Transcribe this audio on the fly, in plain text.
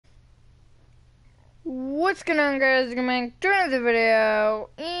What's going on, guys? During the video,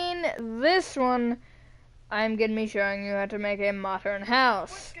 in this one, I'm gonna be showing you how to make a modern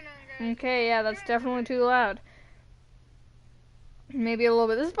house. Okay, yeah, that's definitely too loud. Maybe a little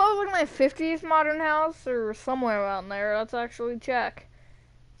bit. This is probably like my 50th modern house, or somewhere around there. Let's actually check.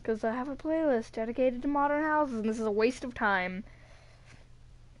 Because I have a playlist dedicated to modern houses, and this is a waste of time.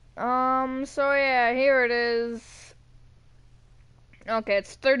 So yeah, here it is. Okay,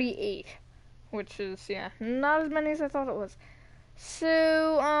 it's 38. Which is, yeah, not as many as I thought it was.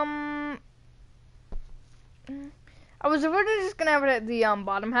 So, I was originally just gonna have it at the,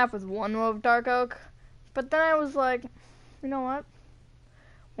 bottom half with one row of dark oak. But then I was like, you know what?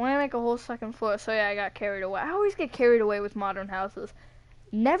 Why not make a whole second floor? So yeah, I got carried away. I always get carried away with modern houses.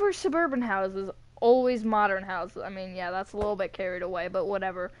 Never suburban houses, always modern houses. I mean, yeah, that's a little bit carried away, but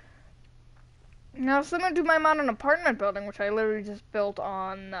whatever. Now, similar to my modern apartment building, which I literally just built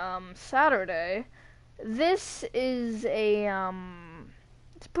on, Saturday, this is a,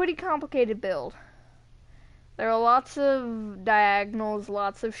 it's a pretty complicated build. There are lots of diagonals,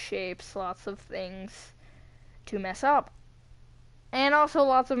 lots of shapes, lots of things to mess up. And also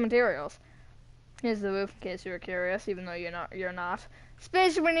lots of materials. Here's the roof, in case you were curious, even though you're not.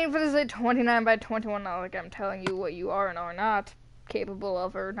 Space we need for this is a 29 by 21, not like I'm telling you what you are and are not capable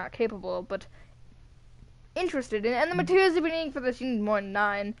of, or not capable of, but interested in. And the materials that we need for this, you need more than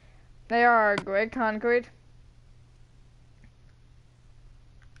 9. They are gray concrete,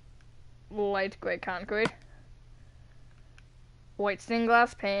 light gray concrete, white stained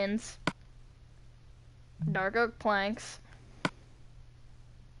glass panes, dark oak planks,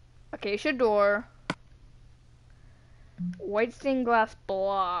 acacia door, white stained glass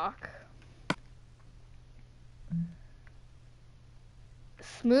block,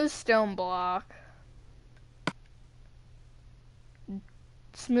 smooth stone block,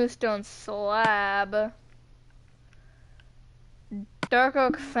 smooth stone slab, dark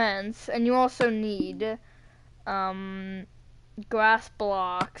oak fence, and you also need grass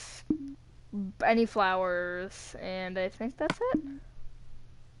blocks, any flowers, and I think that's it.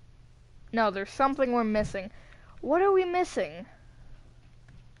 No, there's something we're missing. What are we missing?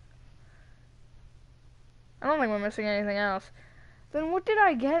 I don't think we're missing anything else. Then what did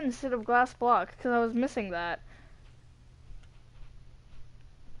I get instead of glass block? Because I was missing that.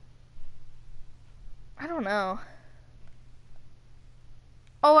 I don't know.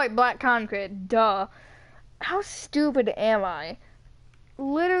 Oh, wait, black concrete. Duh. How stupid am I?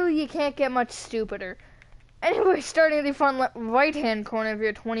 Literally, you can't get much stupider. Anyway, starting at the front right-hand corner of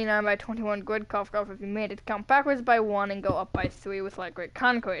your 29 by 21 grid cough, if you made it, count backwards by 1 and go up by 3 with light gray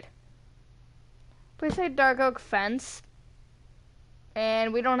concrete. Please say dark oak fence.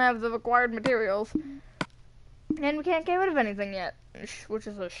 And we don't have the required materials. And we can't get rid of anything yet, which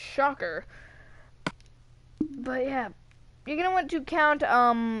is a shocker. But yeah, you're gonna want to count,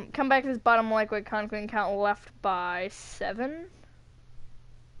 come back to this bottom light gray concrete and count left by 7?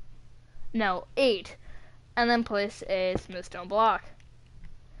 No, 8. And then place a smooth stone block.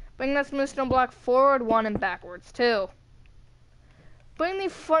 Bring that smooth stone block forward 1 and backwards 2. Bring the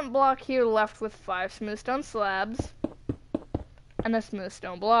front block here left with 5 smooth stone slabs and a smooth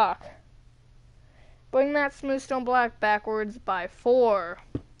stone block. Bring that smooth stone block backwards by 4.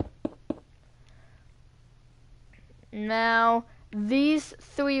 Now, these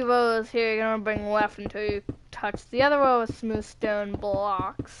 3 rows here you're gonna bring left until you touch the other row of smooth stone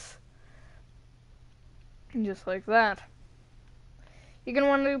blocks. Just like that. You're going to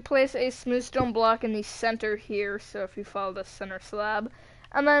want to place a smooth stone block in the center here, so if you follow the center slab,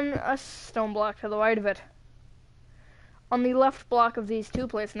 and then a stone block to the right of it. On the left block of these 2,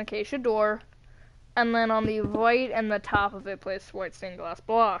 place an acacia door, and then on the right and the top of it, place white stained glass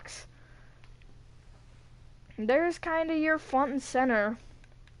blocks. There's kind of your front and center,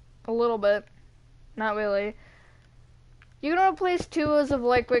 a little bit, not really. You're going to place 2 rows of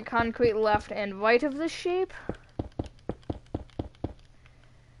light gray concrete left and right of this shape.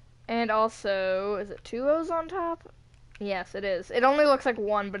 And also, is it 2 rows on top? Yes, it is. It only looks like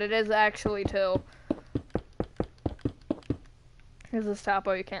 1, but it is actually 2. Here's this top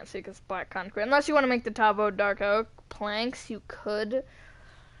row you can't see because it's black concrete. Unless you want to make the top row dark oak planks, you could.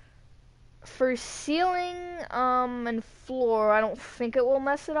 For ceiling and floor, I don't think it will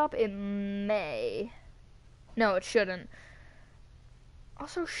mess it up. It may. No, it shouldn't.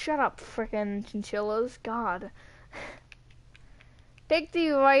 Also, shut up, frickin' chinchillas. God. Take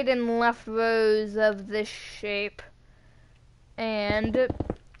the right and left rows of this shape and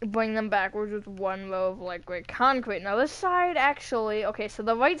bring them backwards with 1 row of light gray concrete. Now, this side actually, okay, so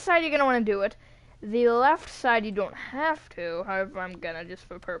the right side you're going to want to do it. The left side you don't have to. However, I'm going to just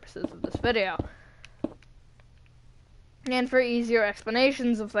for purposes of this video. And for easier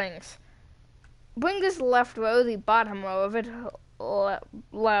explanations of things, bring this left row, the bottom row of it,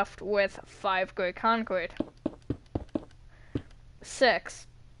 left with 5 gray concrete. 6.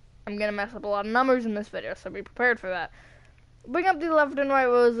 I'm gonna mess up a lot of numbers in this video, so be prepared for that. Bring up the left and right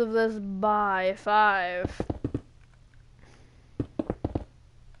rows of this by 5.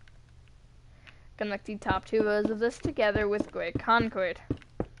 Connect the top 2 rows of this together with gray concrete.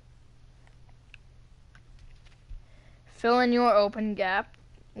 Fill in your open gap,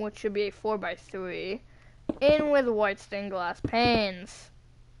 which should be a 4x3, in with white stained glass panes.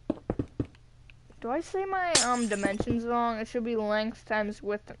 Do I say my dimensions wrong? It should be length times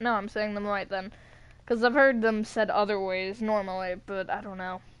width. No, I'm saying them right then, because I've heard them said other ways normally, but I don't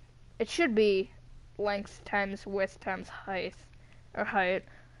know. It should be length times width times height, or height.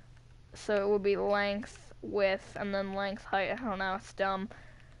 So it would be length, width, and then length, height. I don't know, it's dumb.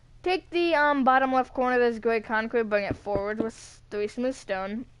 Take the bottom left corner of this gray concrete, bring it forward with 3 smooth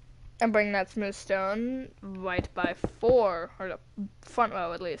stone, and bring that smooth stone right by 4, or the front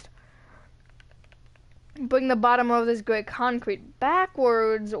row at least. Bring the bottom row of this gray concrete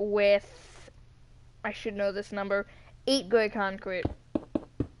backwards with, I should know this number, 8 gray concrete.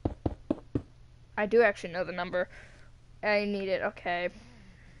 I do actually know the number. I need it, okay.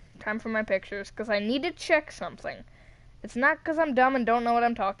 Time for my pictures, because I need to check something. It's not because I'm dumb and don't know what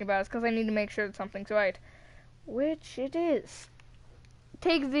I'm talking about, it's because I need to make sure that something's right. Which it is.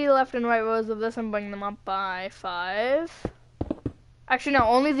 Take the left and right rows of this and bring them up by 5. Actually, no,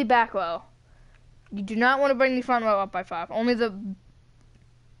 only the back row. You do not want to bring the front row up by 5. Only the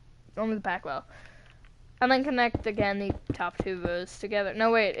back row. And then connect again the top 2 rows together.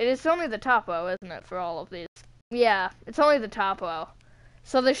 No, wait, it is only the top row, isn't it, for all of these? Yeah, it's only the top row.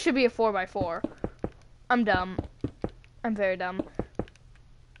 So this should be a 4x4. I'm dumb. I'm very dumb.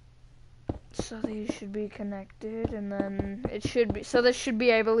 So these should be connected, and then it should be, so this should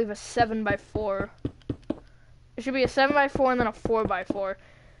be, I believe, a 7x4. It should be a 7x4 and then a 4x4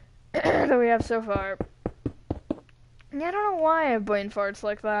 that we have so far. Yeah, I don't know why I have brain farts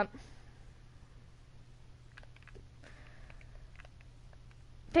like that.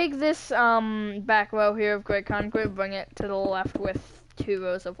 Take this back row here of gray concrete, bring it to the left with 2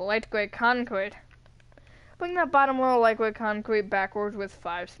 rows of light gray concrete. Bring that bottom row of light gray concrete backwards with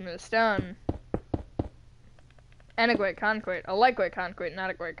 5 smooth stone. And a gray concrete. A light gray concrete,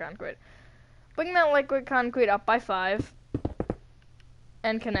 not a gray concrete. Bring that light gray concrete up by 5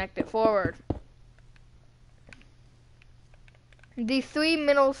 and connect it forward. The 3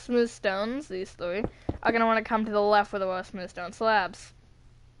 middle smooth stones, these 3, are going to want to come to the left with the row of smooth stone slabs.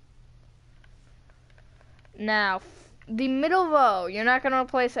 Now, the middle row, you're not going to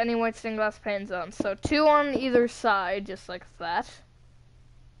replace any white stained glass panes on, so 2 on either side, just like that.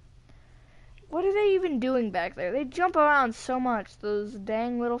 What are they even doing back there? They jump around so much, those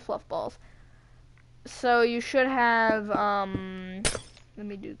dang little fluff balls. So you should have, let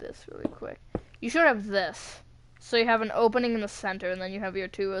me do this really quick. You should have this. So you have an opening in the center, and then you have your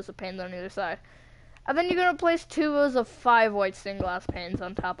 2 rows of panes on either side. And then you're going to place 2 rows of 5 white stained glass panes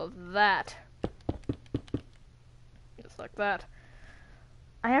on top of that. Just like that.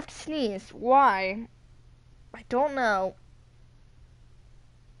 I have to sneeze. Why? I don't know.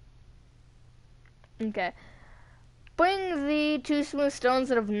 Okay. Bring the 2 smooth stones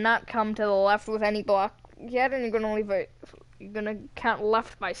that have not come to the left with any block yet, and you're gonna leave it. You're gonna count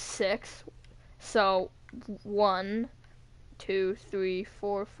left by 6. So 1, 2, 3,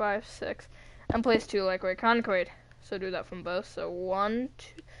 4, 5, 6, and place 2 light gray concrete. So do that from both. So 1,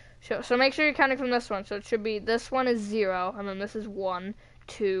 2. So make sure you're counting from this one. So it should be, this one is 0, and then this is 1,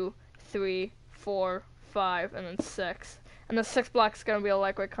 2, 3, 4, 5, and then 6. And the 6th block is going to be a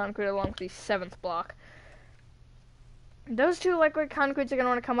light gray concrete along with the 7th block. Those 2 light gray concretes are going to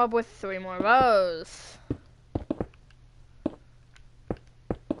want to come up with 3 more rows.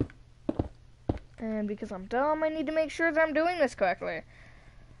 And because I'm dumb, I need to make sure that I'm doing this correctly.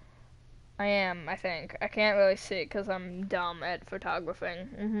 I am, I think. I can't really see because I'm dumb at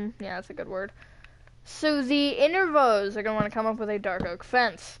photographing. Yeah, that's a good word. So the inner rows are going to want to come up with a dark oak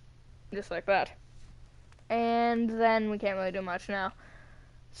fence. Just like that. And then we can't really do much now.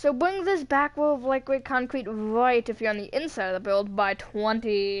 So bring this back row of light gray concrete right if you're on the inside of the build by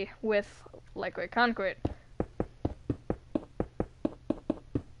 20 with light gray concrete.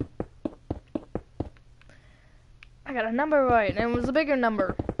 I got a number right, and it was a bigger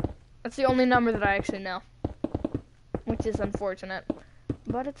number. That's the only number that I actually know, which is unfortunate,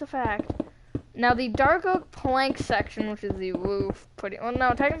 but it's a fact. Now the dark oak plank section, which is the roof, well,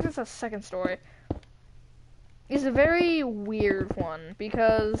 no, technically it's a 2nd story, is a very weird one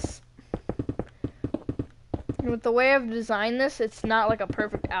because With the way I've designed this, it's not like a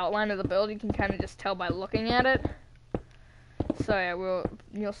perfect outline of the build. You can kind of just tell by looking at it. So yeah,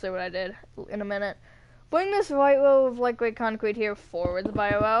 you'll see what I did in a minute. Bring this right row of lightweight concrete here forwards by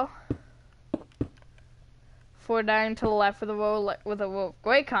a row. Forward down to the left with a row of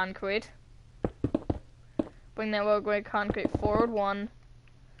gray concrete. Bring that row of gray concrete forward one.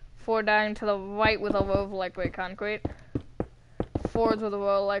 Forward down to the right with a row of lightweight concrete. Forwards with a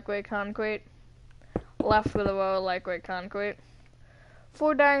row of lightweight concrete. Left with a row of lightweight concrete.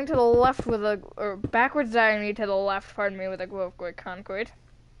 Forward down to the left with or backwards diagonally to the left, pardon me, with a row of gray concrete.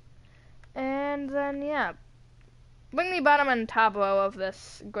 And then, yeah. Bring the bottom and top row of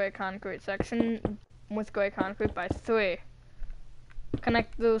this gray concrete section with gray concrete by 3.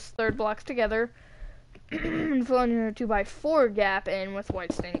 Connect those third blocks together. And fill in your 2x4 gap in with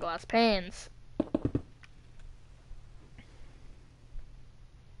white stained glass panes.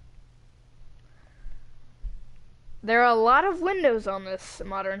 There are a lot of windows on this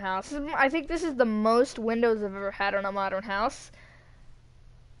modern house. I think this is the most windows I've ever had on a modern house.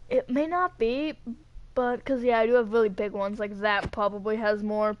 It may not be, but because yeah, I do have really big ones. Like that probably has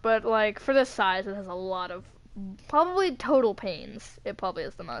more, but like for this size, it has a lot of probably total panes. It probably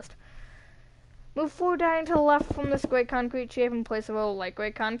is the most. Move forward down to the left from this gray concrete shape and place a row of light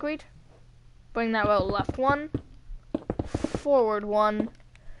gray concrete. Bring that row left one, forward one,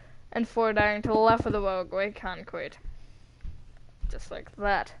 and forward down to the left of the row of gray concrete. Just like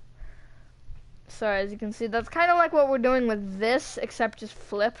that. So as you can see, that's kind of like what we're doing with this, except just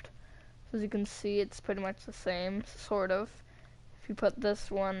flipped. So as you can see, it's pretty much the same, sort of. If you put this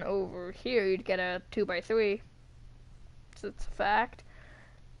one over here, you'd get a 2x3. So it's a fact.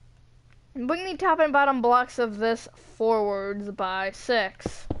 And bring the top and bottom blocks of this forwards by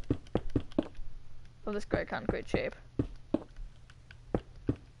 6 of this gray concrete shape.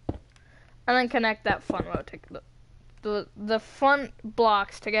 And then connect that front row, the front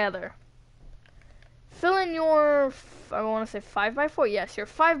blocks together. Fill in your, I want to say 5x4, yes, your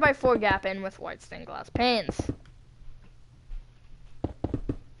 5x4 gap in with white stained glass panes.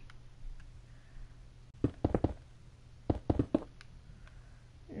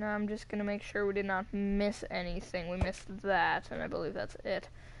 Now I'm just going to make sure we did not miss anything. We missed that, and I believe that's it.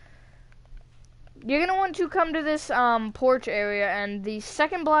 You're going to want to come to this porch area, and the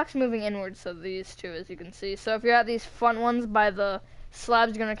second block's moving inwards, so these two, as you can see. So if you're at these front ones by the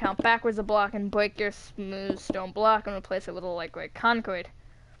slabs, you're going to count backwards a block and break your smooth stone block and replace it with a light gray concrete.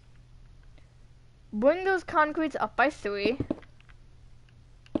 Bring those concretes up by 3,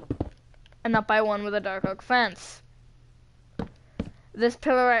 and up by 1 with a dark oak fence. This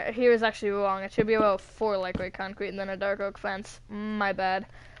pillar right here is actually wrong. It should be about 4 light gray concrete and then a dark oak fence. My bad.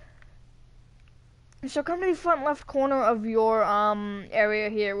 So come to the front left corner of your area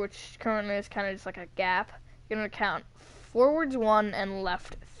here, which currently is kind of just like a gap. You're going to count forwards 1 and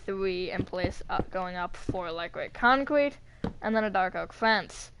left 3 and place going up 4 light gray concrete and then a dark oak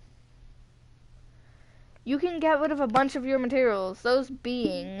fence. You can get rid of a bunch of your materials, those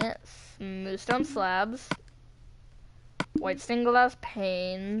being smooth stone slabs, white stained glass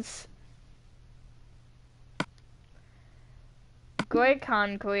panes, gray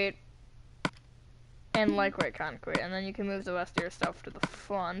concrete, and light gray concrete, and then you can move the rest of your stuff to the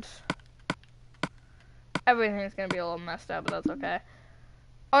front. Everything's gonna be a little messed up, but that's okay.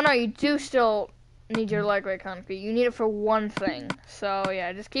 Oh no, you do still need your light gray concrete. You need it for one thing. So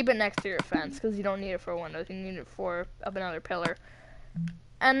yeah, just keep it next to your fence, because you don't need it for windows. You need it for up another pillar.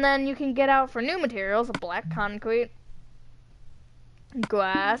 And then you can get out for new materials, black concrete,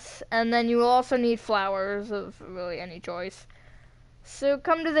 glass, and then you will also need flowers of really any choice. So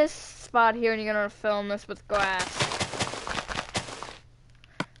come to this spot here and you're gonna fill this with grass.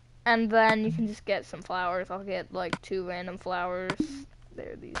 And then you can just get some flowers. I'll get like 2 random flowers.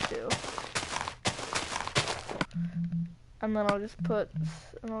 There, these 2. And then I'll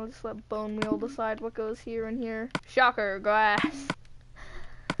just let Bone Wheel decide what goes here and here. Shocker, grass.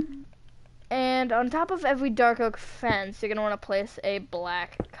 And on top of every dark oak fence, you're gonna want to place a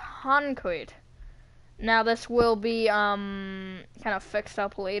black concrete. Now this will be kind of fixed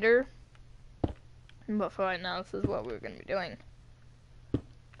up later, but for right now, this is what we're gonna be doing.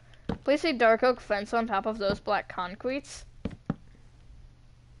 Place a dark oak fence on top of those black concretes.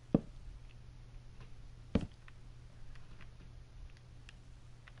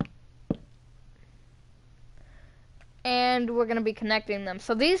 And we're going to be connecting them.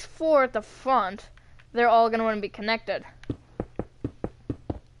 So these 4 at the front, they're all going to want to be connected.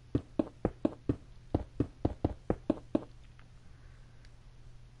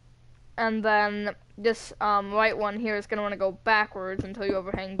 And then this right one here is going to want to go backwards until you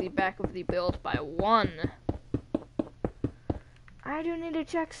overhang the back of the build by 1. I do need to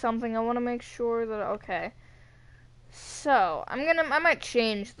check something. I want to make sure that, okay. So, I might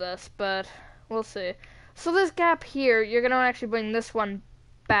change this, but we'll see. So this gap here, you're gonna actually bring this one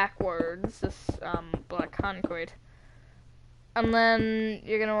backwards, this, black concrete. And then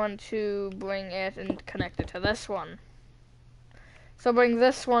you're gonna want to bring it and connect it to this one. So bring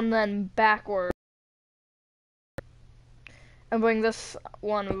this one then backwards. And bring this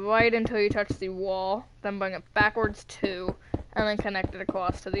one right until you touch the wall. Then bring it backwards too. And then connect it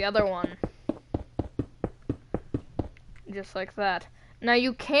across to the other one. Just like that. Now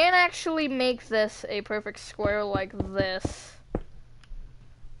you can actually make this a perfect square like this.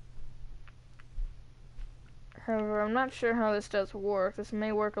 However, I'm not sure how this does work. This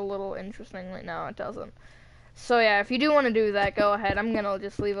may work a little interestingly. No, it doesn't. So yeah, if you do want to do that, go ahead. I'm gonna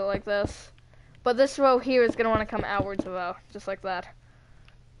just leave it like this. But this row here is gonna want to come outwards though, just like that.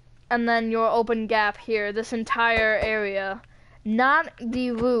 And then your open gap here, this entire area, not the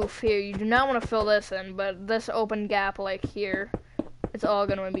roof here. You do not want to fill this in, but this open gap like here, it's all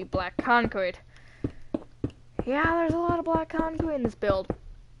gonna be black concrete. Yeah, there's a lot of black concrete in this build.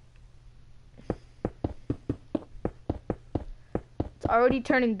 It's already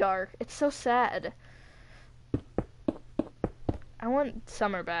turning dark. It's so sad. I want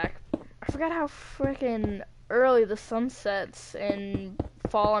summer back. I forgot how freaking early the sun sets in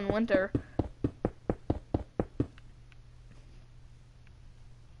fall and winter.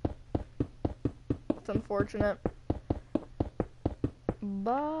 It's unfortunate.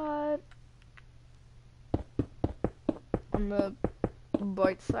 But on the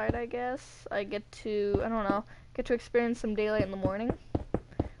bright side, I guess, I get to, I don't know, get to experience some daylight in the morning.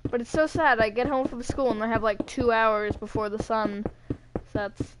 But it's so sad. I get home from school and I have like 2 hours before the sun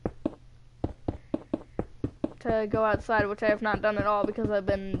sets to go outside, which I have not done at all because I've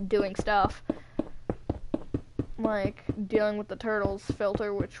been doing stuff. Like dealing with the turtles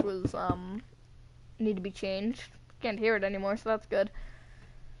filter, which was, need to be changed. Can't hear it anymore, so that's good.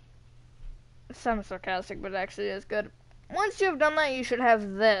 It sounds sarcastic, but it actually is good. Once you have done that, you should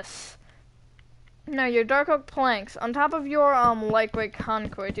have this. Now, your dark oak planks. On top of your light gray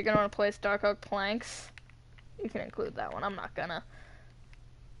concrete, you're going to want to place dark oak planks. You can include that one. I'm not gonna.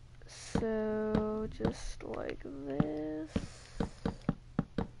 So, just like this.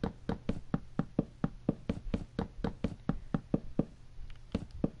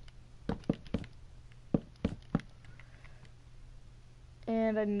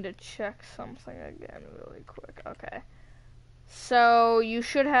 And I need to check something again really quick. Okay. So you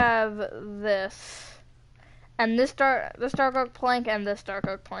should have this, and this dark oak plank and this dark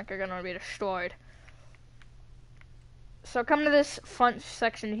oak plank are gonna be destroyed. So come to this front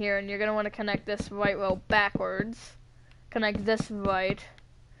section here, and you're gonna want to connect this right row backwards. Connect this right.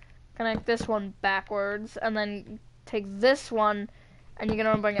 Connect this one backwards, and then take this one, and you're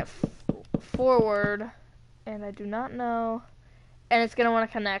gonna bring it forward. And I do not know. And it's gonna want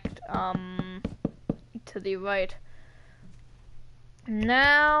to connect to the right.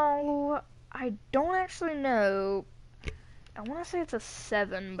 Now, I don't actually know. I want to say it's a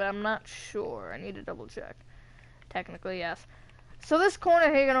 7, but I'm not sure. I need to double check. Technically, yes. So this corner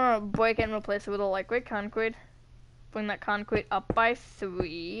here, you're going to break it and replace it with a light gray concrete. Bring that concrete up by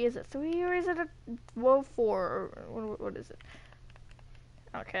 3. Is it 3 or is it a 4? Or what is it?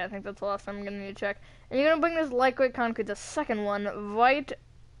 Okay, I think that's the last time I'm going to need to check. And you're going to bring this light gray concrete, the second one, right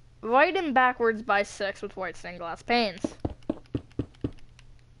and backwards by 6 with white stained glass panes.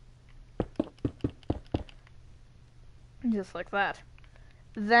 Just like that.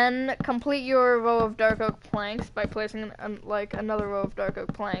 Then complete your row of dark oak planks by placing like another row of dark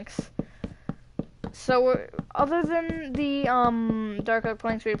oak planks. So other than the dark oak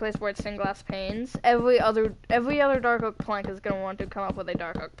planks where you place white stained glass panes, every other dark oak plank is gonna want to come up with a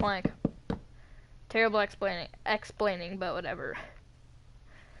dark oak plank. Terrible explaining, but whatever.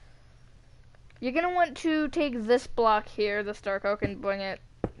 You're gonna want to take this block here, this dark oak, and bring it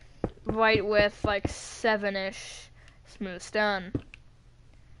right with like 7-ish smooth stone.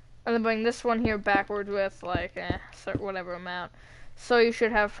 And then bring this one here backwards with like whatever amount. So you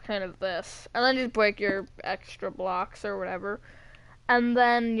should have kind of this. And then just break your extra blocks or whatever. And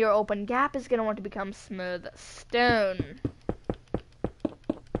then your open gap is going to want to become smooth stone.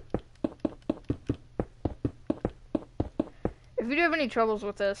 If you do have any troubles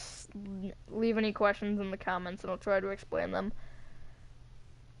with this, leave any questions in the comments and I'll try to explain them.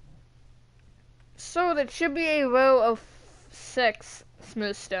 So that should be a row of 6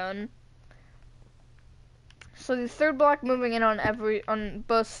 smooth stone. So the third block moving in on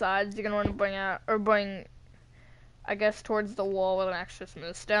both sides, you're gonna want to bring I guess towards the wall with an extra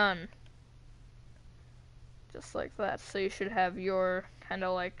smooth stone. just like that. So you should have your kind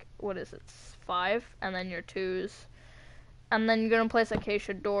of like, what is it, 5, and then your 2s. And then you're going to place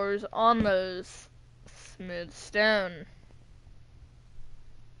acacia doors on those smooth stone.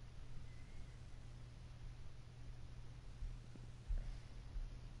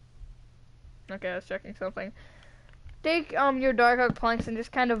 Okay, I was checking something. Take your dark oak planks and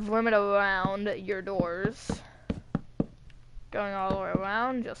just kind of limit around your doors. Going all the way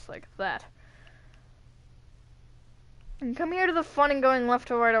around, just like that. And come here to the front and going left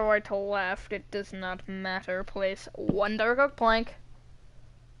to right or right to left. It does not matter. Place 1 dark oak plank,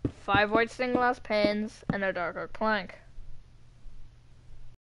 5 white stained glass panes, and a dark oak plank.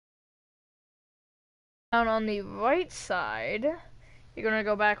 Down on the right side, you're going to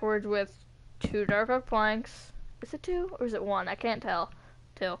go backwards with 2 dark oak planks. Is it 2 or is it 1? I can't tell.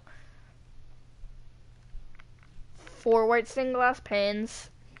 2. 4 white stained glass panes,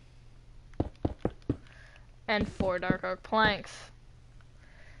 and 4 dark oak planks.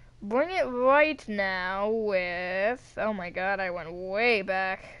 Bring it right now with, oh my god, I went way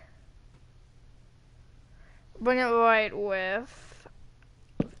back. Bring it right with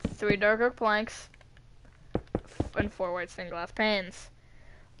 3 dark oak planks and 4 white stained glass panes.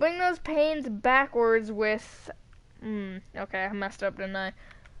 Bring those panes backwards with, okay, I messed up, didn't I?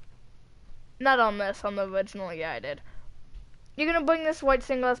 Not on this, on the original, yeah, I did. You're gonna bring this white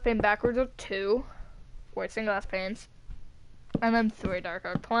stained glass pane backwards with 2 white stained glass panes, and then 3 dark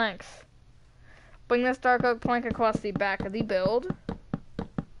oak planks. Bring this dark oak plank across the back of the build,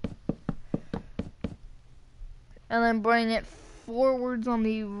 and then bring it forwards on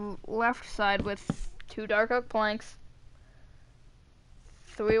the left side with 2 dark oak planks,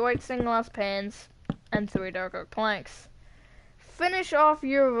 3 white stained glass panes, and 3 dark oak planks. Finish off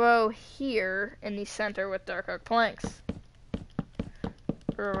your row here in the center with dark oak planks.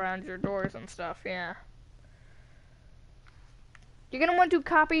 Or around your doors and stuff, yeah. You're going to want to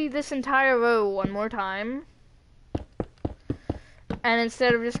copy this entire row one more time. And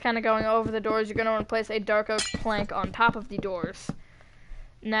instead of just kind of going over the doors, you're going to want to place a dark oak plank on top of the doors.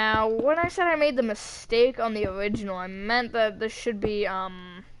 Now, when I said I made the mistake on the original, I meant that this should be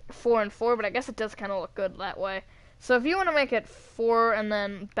 4 and 4, but I guess it does kind of look good that way. So if you want to make it 4 and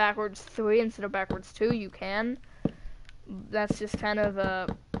then backwards 3 instead of backwards 2, you can. That's just kind of a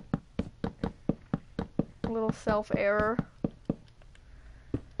little self-error.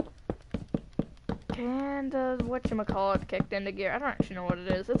 And whatchamacallit kicked into gear. I don't actually know what it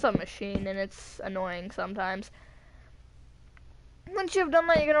is. It's a machine and it's annoying sometimes. Once you've done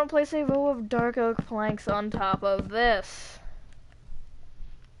that, you're going to place a row of dark oak planks on top of this.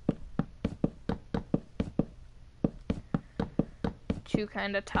 To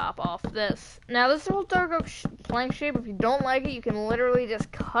kind of top off this. Now this whole dark oak plank shape, if you don't like it, you can literally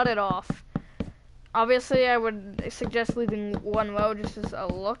just cut it off. Obviously, I would suggest leaving 1 row just as a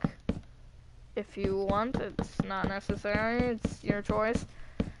look. If you want, it's not necessary, it's your choice.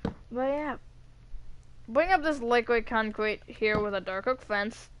 But yeah. Bring up this lightweight concrete here with a dark oak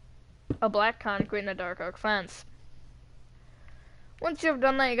fence, a black concrete, and a dark oak fence. Once you've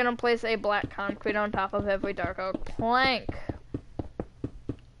done that, you're going to place a black concrete on top of every dark oak plank.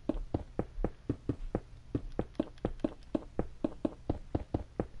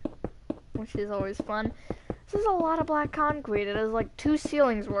 Which is always fun. This is a lot of black concrete. It is like 2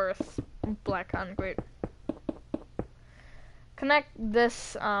 ceilings worth of black concrete. Connect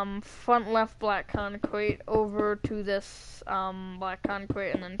this front left black concrete over to this black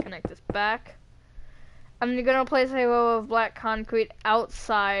concrete and then connect this back. And you're going to place a row of black concrete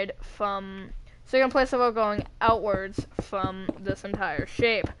outside from, so you're going to place a row going outwards from this entire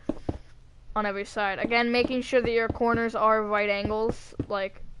shape on every side. Again, making sure that your corners are right angles,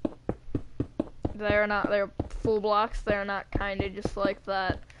 like they're full blocks, they're not kind of just like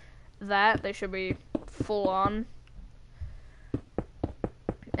that, they should be full on.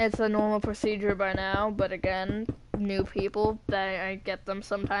 It's a normal procedure by now, but again, new people, I get them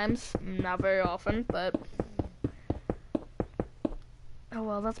sometimes, not very often, but oh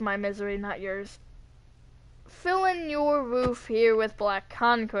well, that's my misery, not yours. Fill in your roof here with black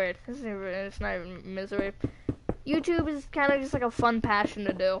concrete. It's not even misery. YouTube is kind of just like a fun passion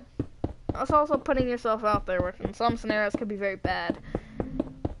to do. It's also putting yourself out there, which in some scenarios could be very bad.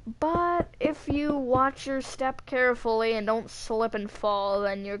 But if you watch your step carefully and don't slip and fall,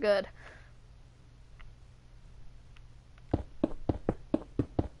 then you're good.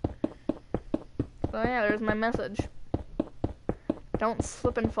 So yeah, there's my message. Don't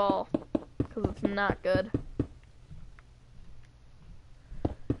slip and fall, because it's not good.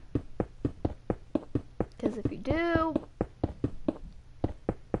 Because if you do,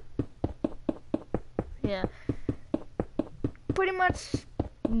 yeah. pretty much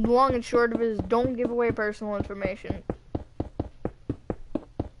long and short of it is don't give away personal information.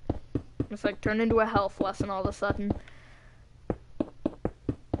 It's like turned into a health lesson all of a sudden.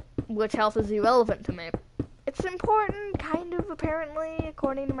 Which health is irrelevant to me. It's important, kind of, apparently,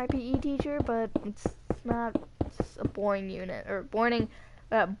 according to my PE teacher, but it's not. It's a boring unit, or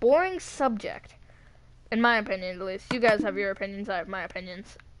boring subject. In my opinion, at least. You guys have your opinions, I have my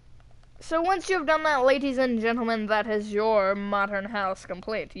opinions. So once you've done that, ladies and gentlemen, that is your modern house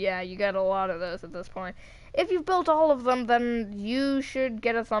complete. Yeah, you got a lot of those at this point. If you've built all of them, then you should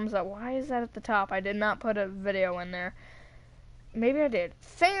get a thumbs up. Why is that at the top? I did not put a video in there. Maybe I did.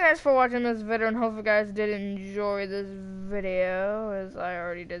 Thank you guys for watching this video, and hope you guys did enjoy this video, as I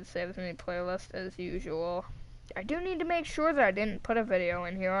already did save this in the playlist as usual. I do need to make sure that I didn't put a video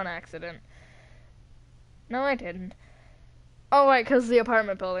in here on accident. No, I didn't. Oh, right, because the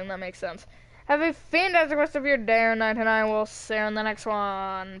apartment building, that makes sense. Have a fantastic rest of your day or night, and I will see you in the next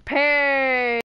one. Peace!